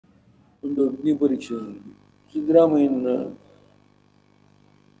ಒಂದು ಅಗ್ನಿ ಪರೀಕ್ಷೆಯಲ್ಲಿ ಸಿದ್ದರಾಮಯ್ಯನ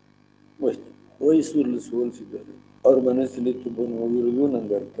ವಯಸ್ಸಲ್ಲಿ ಸೋಲಿಸಿದ್ದಾರೆ. ಅವ್ರ ಮನಸ್ಸಲ್ಲಿ ತುಂಬ ನೋವಿರೋದು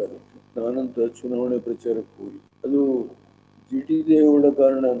ನಂಗೆ ಅರ್ಥ ಆಗುತ್ತೆ. ನಾನಂತ ಚುನಾವಣೆ ಪ್ರಚಾರಕ್ಕೆ ಹೋಗಿ ಅದು ಜಿಟಿ ದೇವೇಗೌಡ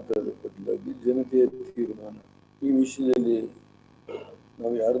ಕಾರಣ ಅಂತ ಬದಲಾಗಿ ಜನತೆಯ ತೀರ್ಮಾನ. ಈ ವಿಷಯದಲ್ಲಿ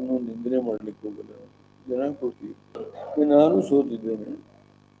ನಾವು ಯಾರನ್ನೂ ನಿಂದನೆ ಮಾಡ್ಲಿಕ್ಕೆ ಹೋಗಲ್ಲ, ಜನ ಕೊಡ್ತೀವಿ. ನಾನು ಸೋತಿದ್ದೇನೆ,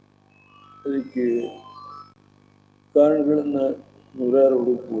 ಅದಕ್ಕೆ ಕಾರಣಗಳನ್ನ ನೂರಾರು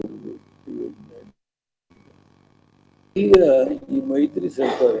ಹುಡುಕಬಹುದು. ಈಗ ಈ ಮೈತ್ರಿ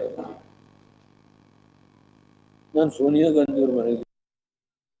ಸರ್ಕಾರ, ನಾನು ಸೋನಿಯಾ ಗಾಂಧಿ ಅವ್ರ ಮನೆಗೆ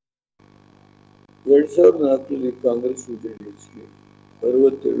 2004ರಲ್ಲಿ ಕಾಂಗ್ರೆಸ್ ಜೆಡಿಎಸ್ಗೆ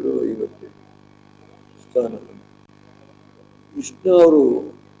 62-50 ಸ್ಥಾನಗಳು. ಕೃಷ್ಣ ಅವರು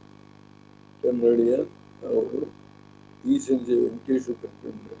ಕನ್ನಡಿಯ ಅವರು ಈ ಸಂಜೆ ವೆಂಕಟೇಶ್ವರ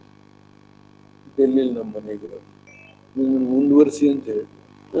ಕರ್ಕೊಂಡು ಡೆಲ್ಲಿಯಲ್ಲಿ ನಮ್ಮ ಮನೆಗೆ ನಿಮ್ಮನ್ನು ಮುಂದುವರಿಸಿ ಅಂತ ಹೇಳಿ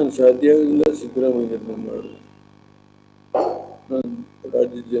ನಾನು ಸಾಧ್ಯ ಆಗಿಲ್ಲ. ಸಿದ್ದರಾಮಯ್ಯನ ಮಾಡು, ನಾನು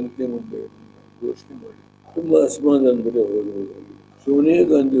ರಾಜ್ಯದ ಜನತೆ ಮುಂದೆ ಘೋಷಣೆ ಮಾಡಿ ತುಂಬ ಅಸಮಾಧಾನ ಅಂದರೆ ಹೋಗಿ ಸೋನಿಯಾ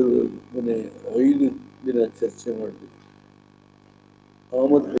ಗಾಂಧಿ ಅವರು ಮನೆ 5 ದಿನ ಚರ್ಚೆ ಮಾಡಿದ್ರು.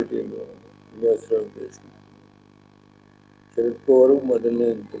 ಅಹಮದ್ಪೇಟೆಯಲ್ಲಿ ವಿಲಾಸರಾವ್ ದೇಶಮುಖ್, ಶರದ್ ಪವಾರ್ ಮೊದಲನೇ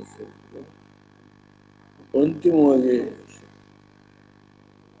ಅಂತರಿಸಿದ್ರು. ಅಂತಿಮವಾಗಿ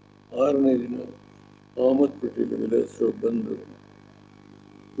 6ನೇ ದಿನ ಅಹಮದ್ಪೇಟೆಯಲ್ಲಿ ವಿಲಾಸರಾವ್ ಬಂದರು.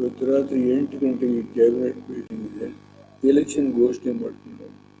 ಇವತ್ತು ರಾತ್ರಿ 8 ಗಂಟೆಗೆ ಕ್ಯಾಬಿನೆಟ್ ಮೀಟಿಂಗ್ ಇದೆ, ಎಲೆಕ್ಷನ್ ಘೋಷಣೆ ಮಾಡ್ತೀನಿ.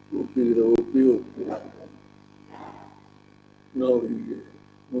 ಒಪ್ಪಿದ್ರೆ ಒಪ್ಪಿ ನಾವು ಹೀಗೆ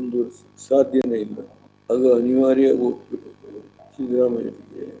ಮುಂದುವರಿಸ ಸಾಧ್ಯನೇ ಇಲ್ಲ. ಅದು ಅನಿವಾರ್ಯ ಹೋಗ್ಬೇಕು.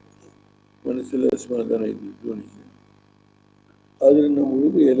 ಸಿದ್ದರಾಮಯ್ಯನಿಗೆ ಮನಸ್ಸೆಲ್ಲ ಅಸಮಾಧಾನ ಇದ್ದಿದ್ದು ನಿಜ. ಆದರೆ ನಮ್ಮ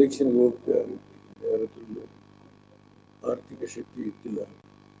ಹುಡುಗ ಎಲೆಕ್ಷನ್ಗೆ ಹೋಗ್ತಾ ಆಗುತ್ತೆ. ಯಾರ ಹತ್ರಲ್ಲೂ ಆರ್ಥಿಕ ಶಕ್ತಿ ಇತ್ತಿಲ್ಲ.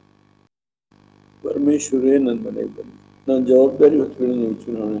 ಪರಮೇಶ್ವರೇ ನನ್ನ ಮನೆಗೆ ಬಂದು ನಾನು ಜವಾಬ್ದಾರಿ ಹೊತ್ಕೊಂಡು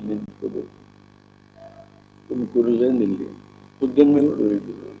ಚುನಾವಣೆ ನಿಂತ್ಕೋಬೇಕು, ತುಮಕೂರಲ್ಲೇ ನಿಲ್ಲಿ ಉದ್ದನ್ಮೇಲೆ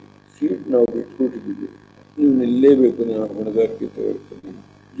ಸೀಟ್ ನಾವು ಬಿಟ್ಕೊಟ್ಟಿದ್ದೀವಿ, ನೀವು ನಿಲ್ಲೇಬೇಕು. ನಾವು ಹೊಣೆಗಾರಿಕೆ ತೆಗೆದುಕೊಂಡು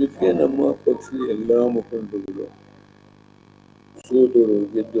ಜೊತೆಗೆ ನಮ್ಮ ಪಕ್ಷದ ಎಲ್ಲ ಮುಖಂಡರುಗಳು ಸೋತವರು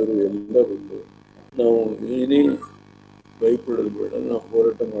ಗೆದ್ದವರು ಎಲ್ಲ ಬಂದು ನಾವು ಏನೇ ಭಯಪಡೋದು ಬೇಡ, ನಾವು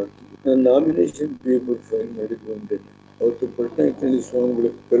ಹೋರಾಟ ಮಾಡ್ತೀವಿ. ನಾನು ನಾಮಿನೇಷನ್ ಪೇಪರ್ ಫೈಲ್ ಮಾಡಿದ್ದು ಒಂದೇ, ಅವತ್ತು ಪಟ್ನಾಯಕನಲ್ಲಿ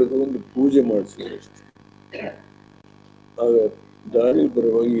ಸ್ವಾಮಿಗಳಿಗೆ ಕರೆದು ಒಂದು ಪೂಜೆ ಮಾಡಿಸಿದ್ರು ಅಷ್ಟೇ. ಆಗ ದಾರಿ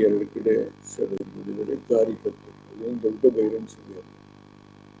ಬರುವಾಗಿ 2 ಕಡೆ ಸಭೆ ಮಾಡಿದರೆ ಕಾರ್ಯಕರ್ತರು ಅದೊಂದು ದೊಡ್ಡ ಬಹಿರಂಗ ಸಭೆ.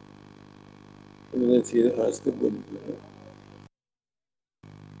 ಅದನ್ನ ಸೀದಾ ಹಾಸ್ಯಕ್ಕೆ ಬಂದಿದ್ದೇನೆ.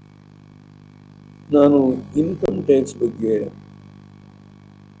 ನಾನು ಇನ್ಕಮ್ ಟ್ಯಾಕ್ಸ್ ಬಗ್ಗೆ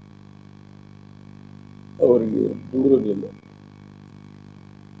ಅವರಿಗೆ ದೂರಲಿಲ್ಲ,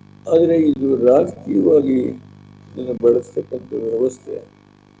 ಆದರೆ ಇದು ರಾಜಕೀಯವಾಗಿ ಇದನ್ನು ಬಳಸ್ತಕ್ಕಂಥ ವ್ಯವಸ್ಥೆ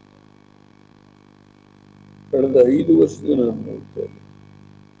ಕಳೆದ 5 ವರ್ಷದಿಂದ ನಾನು ನೋಡ್ತಾ ಇದ್ದೆ.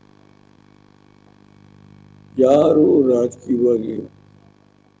 ಯಾರು ರಾಜಕೀಯವಾಗಿ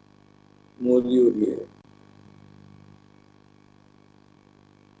ಮೋದಿಯವರಿಗೆ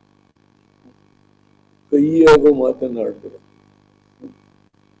ಕೈಯಾಗೋ ಮಾತನಾಡ್ತಾರೆ,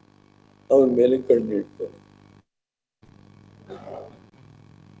 ಅವ್ರ ಮೇಲೆ ಕಣ್ಣಿಡ್ತಾರೆ.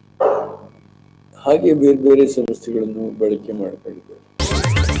 ಹಾಗೆ ಬೇರೆ ಬೇರೆ ಸಂಸ್ಥೆಗಳನ್ನು ಬಳಕೆ ಮಾಡ್ಕೊಂಡಿದ್ದಾರೆ.